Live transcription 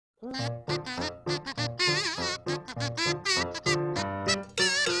We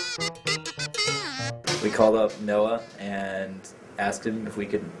called up Noah and asked him if we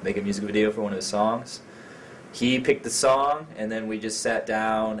could make a music video for one of his songs. He picked the song, and then we just sat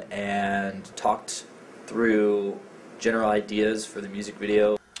down and talked through general ideas for the music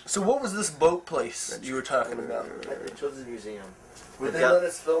video. So what was this boat place that you were talking about? At the Children's Museum. Would they let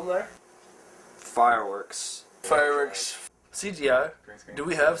us film there? Fireworks. Fireworks. CGI. Do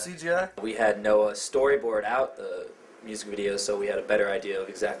we have CGI? We had Noah storyboard out the music video, so we had a better idea of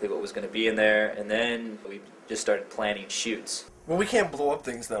exactly what was going to be in there, and then we just started planning shoots. Well, we can't blow up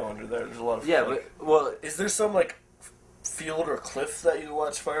things though under there. There's a lot of well, is there some like field or cliff that you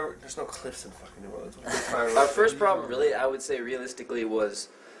watch fireworks? There's no cliffs in fucking New Orleans. Our first problem, really, I would say realistically, was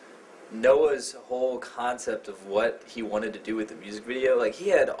Noah's whole concept of what he wanted to do with the music video. Like, he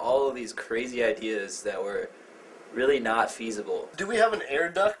had all of these crazy ideas that were really not feasible. Do we have an air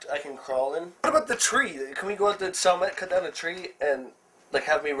duct I can crawl in? What about the tree? Can we go out to Summit, cut down a tree, and like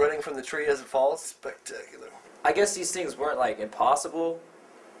have me running from the tree as it falls? Spectacular. I guess these things weren't like impossible,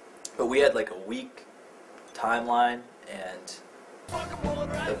 but we had like a week timeline and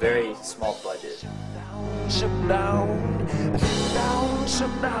a very small budget. Shut down,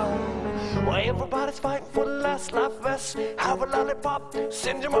 shut down. Why everybody's fighting for the last life vest? Have a lollipop,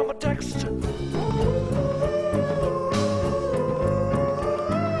 send your mama text.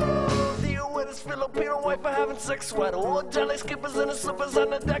 Filipino wife for having sex sweat. Old jelly skippers and the slippers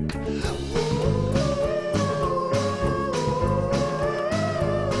on the deck.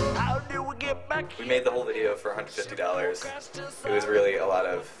 How do we get back? We made the whole video for $150. It was really a lot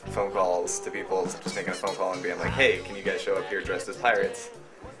of phone calls to people, just making a phone call and being like, hey, can you guys show up here dressed as pirates?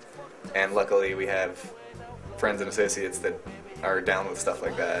 And luckily we have friends and associates that are down with stuff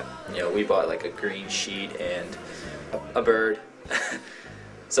like that. You know, we bought like a green sheet and a bird.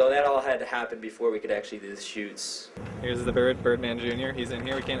 So that all had to happen before we could actually do the shoots. Here's the bird, Birdman Jr. He's in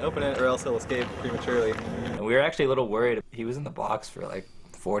here. We can't open it or else he'll escape prematurely. And we were actually a little worried. He was in the box for like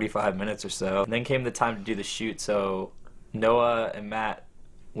 45 minutes or so. And then came the time to do the shoot, so Noah and Matt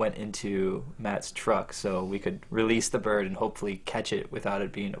went into Matt's truck so we could release the bird and hopefully catch it without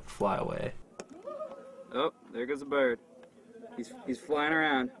it being a flyaway. Oh, there goes the bird. He's flying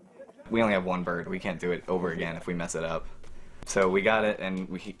around. We only have one bird. We can't do it over again if we mess it up. So we got it, and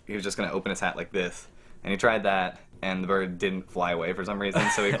he was just going to open his hat like this. And he tried that, and the bird didn't fly away for some reason,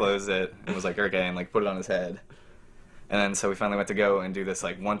 so he closed it and was like, okay, and like put it on his head. And then so we finally went to go and do this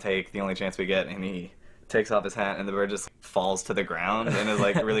like one take, the only chance we get, and he takes off his hat, and the bird just falls to the ground and is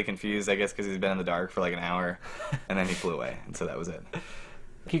like really confused, I guess, because he's been in the dark for like an hour. And then he flew away, and so that was it.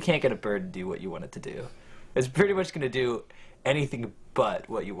 You can't get a bird to do what you want it to do. It's pretty much going to do anything but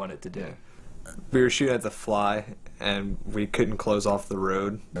what you want it to do. We were shooting at the Fly, and we couldn't close off the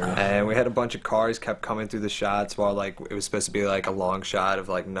road. And we had a bunch of cars kept coming through the shots while like it was supposed to be like a long shot of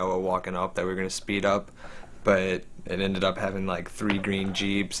like Noah walking up that we were going to speed up. But it ended up having like 3 green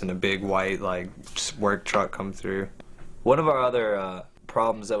Jeeps and a big white like work truck come through. One of our other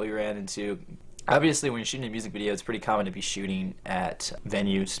problems that we ran into, obviously when you're shooting a music video, it's pretty common to be shooting at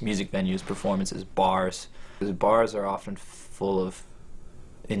venues, music venues, performances, bars. Because bars are often full of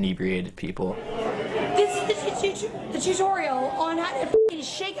inebriated people. This is the tutorial on how to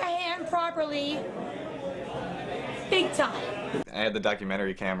shake a hand properly, big time. I had the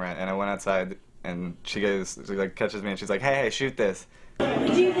documentary camera, and I went outside, and she like catches me, and she's like, hey, shoot this. You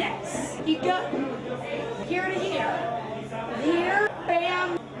do this. You go here to here. Here,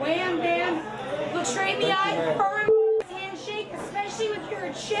 bam, wham, bam. Look straight in the eye, firm handshake, especially if you're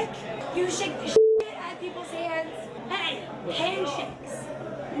a chick. You shake the shit out of people's hands. Hey, handshakes.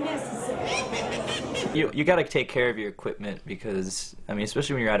 Necessary. You got to take care of your equipment because, I mean,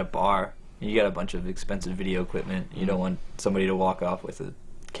 especially when you're at a bar, you got a bunch of expensive video equipment. You don't want somebody to walk off with a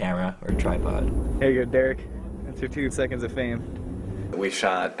camera or a tripod. Here you go, Derek. That's your 2 seconds of fame. We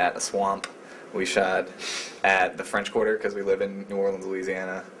shot at a swamp. We shot at the French Quarter because we live in New Orleans,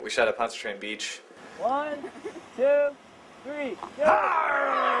 Louisiana. We shot at Pontchartrain Beach. 1, 2, 3, go!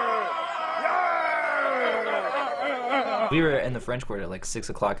 We were in the French Quarter at like 6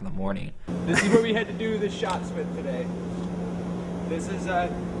 o'clock in the morning. This is where we had to do the shots with today. This is a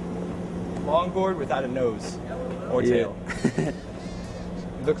longboard without a nose or tail. It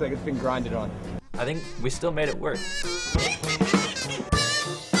looks like it's been grinded on. I think we still made it work.